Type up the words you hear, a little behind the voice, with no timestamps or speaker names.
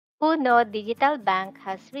UNO Digital Bank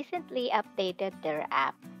has recently updated their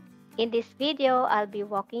app. In this video, I'll be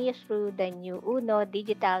walking you through the new UNO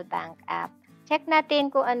Digital Bank app. Check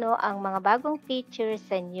natin kung ano ang mga bagong features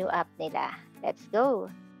sa new app nila. Let's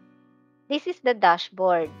go! This is the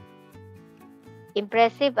dashboard.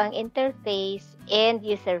 Impressive ang interface and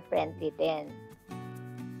user-friendly din.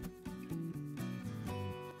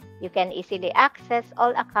 You can easily access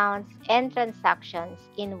all accounts and transactions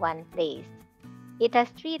in one place. It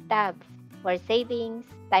has 3 tabs for savings,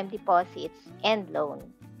 time deposits, and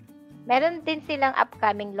loan. Meron din silang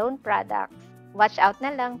upcoming loan products. Watch out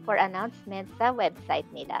na lang for announcements sa website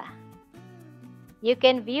nila. You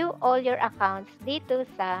can view all your accounts dito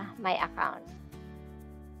sa My Accounts.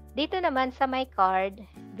 Dito naman sa My Card,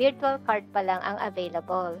 virtual card pa lang ang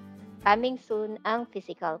available. Coming soon ang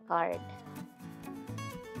physical card.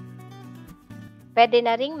 Pwede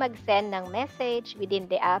na ring mag-send ng message within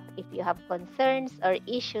the app if you have concerns or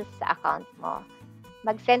issues sa account mo.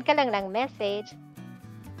 Mag-send ka lang ng message.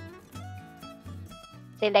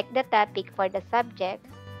 Select the topic for the subject.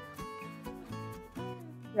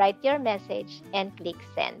 Write your message and click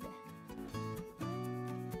send.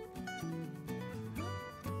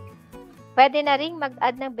 Pwede na ring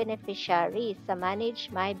mag-add ng beneficiaries sa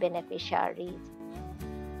Manage My Beneficiaries.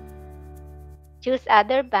 Choose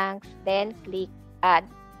other banks, then click Add.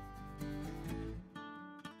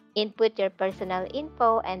 Input your personal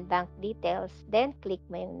info and bank details, then click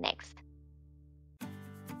mo yung Next.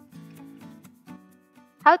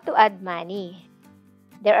 How to add money?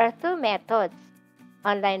 There are 2 methods,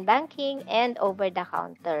 online banking and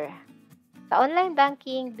over-the-counter. Sa online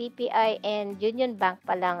banking, BPI and Union Bank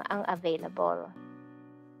pa lang ang available.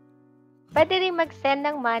 Pwede rin mag-send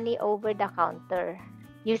ng money over-the-counter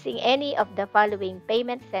using any of the following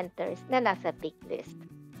payment centers na nasa pick list.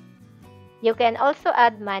 You can also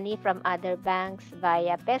add money from other banks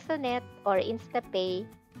via PesoNet or InstaPay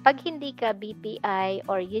pag hindi ka BPI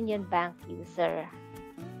or Union Bank user.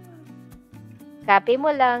 Copy mo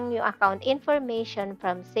lang yung account information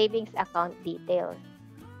from savings account details.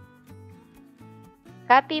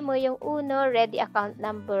 Copy mo yung UNO Ready account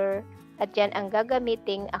number at yan ang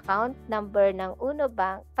gagamiting account number ng UNO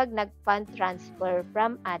Bank pag nag-fund transfer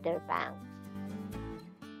from other banks.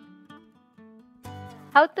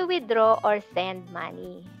 How to withdraw or send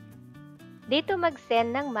money? Dito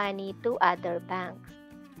mag-send ng money to other banks.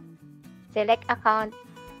 Select account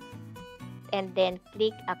and then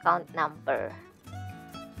click account number.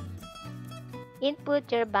 Input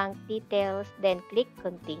your bank details, then click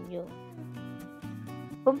continue.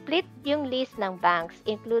 Complete yung list ng banks,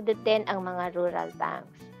 included din ang mga rural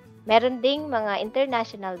banks. Meron ding mga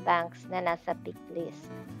international banks na nasa pick list.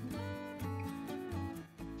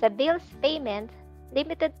 Sa bills payment,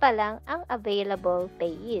 limited pa lang ang available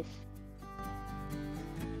payees.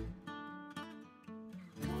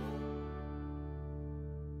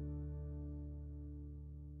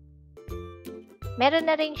 Meron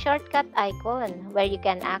na ring shortcut icon where you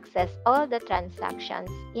can access all the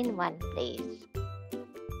transactions in one place.